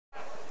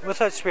With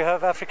us we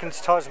have African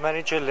Stars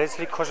manager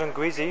Lesley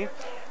Kozonguizi.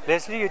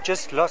 Lesley, you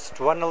just lost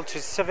 1-0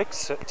 to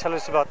Civics. Tell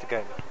us about the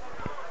game.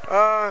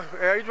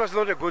 It was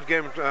not a good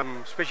game,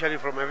 especially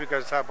from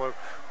African Stars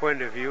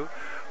point of view.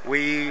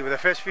 The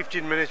first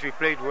 15 minutes we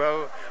played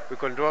well, we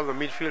controlled the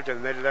midfield,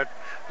 and then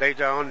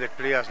later on the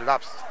players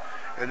lapsed.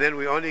 And then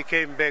we only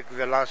came back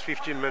the last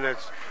 15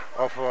 minutes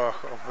of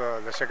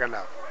the second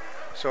half.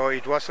 So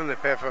it wasn't a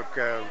perfect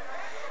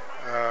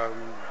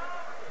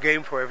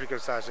game for African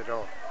Stars at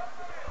all.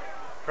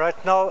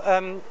 Right now,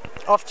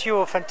 after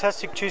your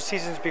fantastic 2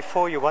 seasons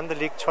before, you won the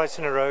league twice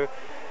in a row.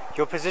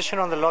 Your position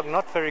on the log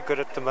not very good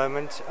at the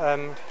moment.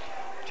 Do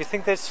you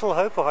think there's still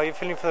hope, or how are you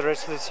feeling for the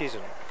rest of the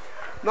season?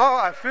 No,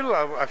 I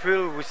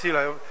feel we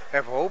still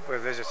have hope.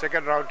 There's a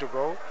second round to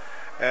go.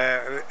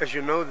 As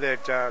you know,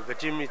 that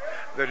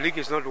the league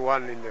is not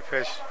won in the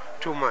first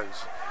 2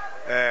 months.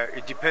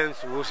 It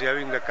depends who's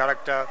having the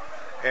character,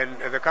 and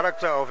the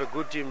character of a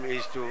good team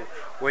is to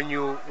when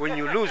you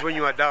lose, when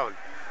you are down,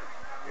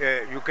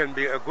 you can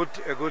be a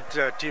good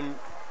team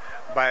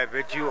by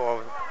virtue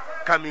of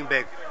coming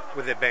back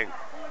with a bang.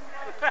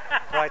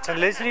 Right, and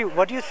Lesley,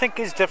 what do you think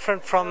is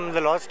different from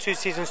the last 2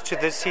 seasons to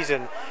this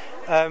season?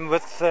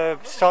 With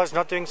Stars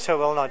not doing so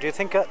well now, do you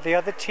think the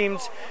other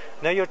teams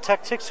know your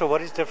tactics, or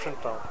what is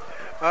different now?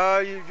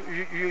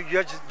 You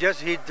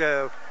just hit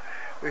the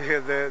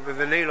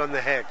nail on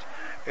the head.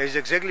 It's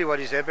exactly what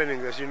is happening.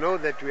 As you know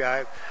that we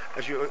are,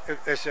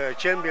 as a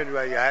champion, we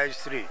are your highest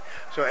 3.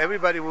 So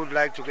everybody would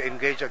like to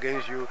engage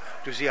against you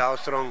to see how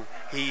strong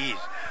he is.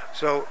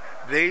 So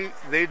they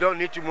don't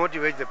need to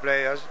motivate the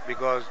players,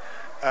 because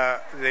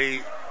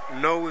they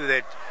know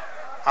that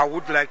I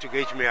would like to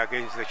gauge me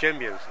against the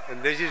champions,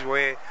 and this is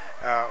where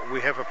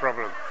we have a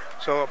problem.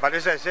 So, but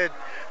as I said,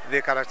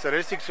 the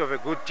characteristics of a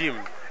good team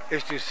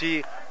is to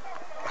see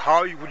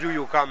how do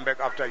you come back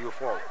after you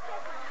fall,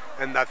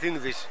 and I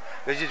think this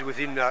is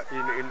within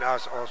in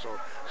us also.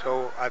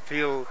 So I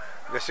feel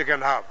the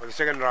second half, the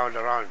second round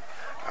around,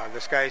 the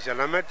sky is the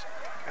limit,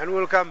 and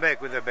we'll come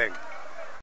back with a bang.